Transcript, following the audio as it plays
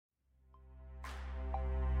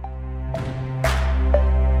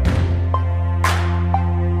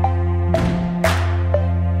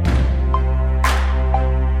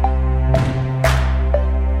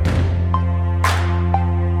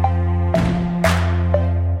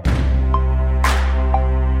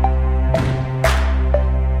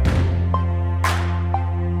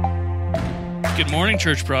Good morning,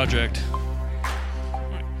 Church Project.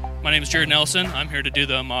 My name is Jared Nelson. I'm here to do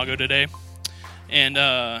the Imago today. And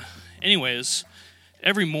anyways,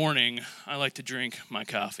 every morning I like to drink my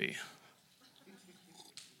coffee.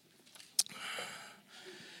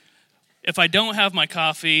 If I don't have my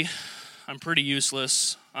coffee, I'm pretty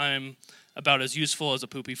useless. I'm about as useful as a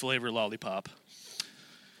poopy flavor lollipop.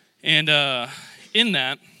 And in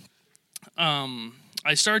that,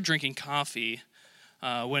 I started drinking coffee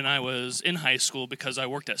when I was in high school because I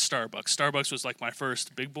worked at Starbucks. Starbucks was like my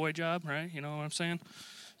first big boy job, right? You know what I'm saying?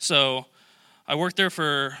 So I worked there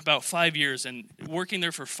for about 5 years, and working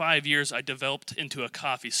there for 5 years, I developed into a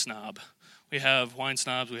coffee snob. We have wine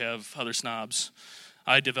snobs, we have other snobs.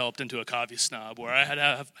 I developed into a coffee snob where I had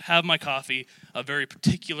to have my coffee a very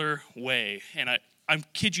particular way. And I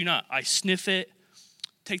kid you not, I sniff it,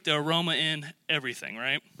 take the aroma in, everything,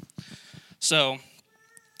 right? So,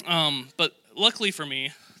 but luckily for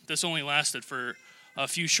me, this only lasted for a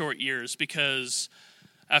few short years because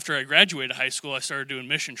after I graduated high school, I started doing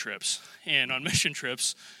mission trips. And on mission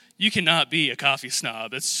trips, you cannot be a coffee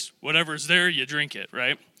snob. It's whatever's there, you drink it,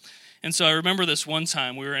 right? And so I remember this one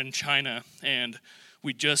time we were in China, and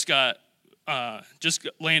we just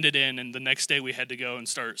landed in, and the next day we had to go and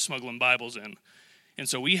start smuggling Bibles in. And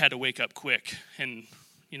so we had to wake up quick. And,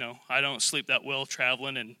 you know, I don't sleep that well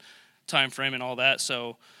traveling and time frame and all that,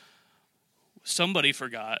 so somebody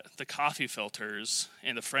forgot the coffee filters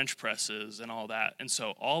and the French presses and all that. And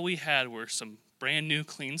so all we had were some brand new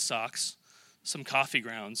clean socks, some coffee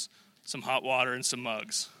grounds, some hot water, and some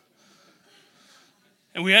mugs.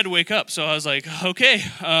 And we had to wake up. So I was like, okay,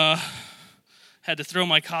 had to throw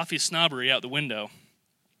my coffee snobbery out the window.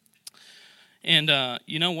 And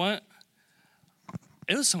you know what?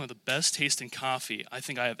 It was some of the best tasting coffee I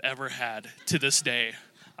think I have ever had to this day.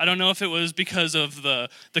 I don't know if it was because of the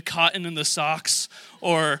cotton in the socks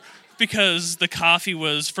or because the coffee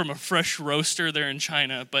was from a fresh roaster there in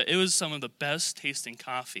China, but it was some of the best tasting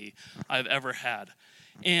coffee I've ever had.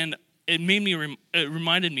 And it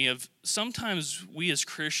reminded me of sometimes we as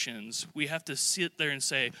Christians, we have to sit there and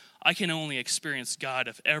say, I can only experience God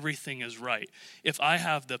if everything is right, if I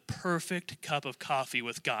have the perfect cup of coffee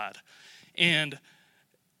with God. And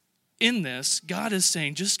in this, God is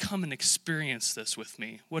saying, just come and experience this with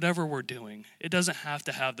me, whatever we're doing. It doesn't have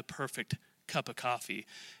to have the perfect cup of coffee.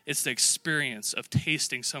 It's the experience of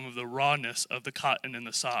tasting some of the rawness of the cotton in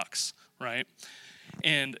the socks, right?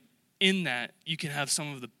 And in that, you can have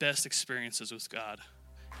some of the best experiences with God.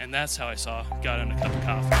 And that's how I saw God in a cup of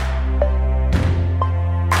coffee.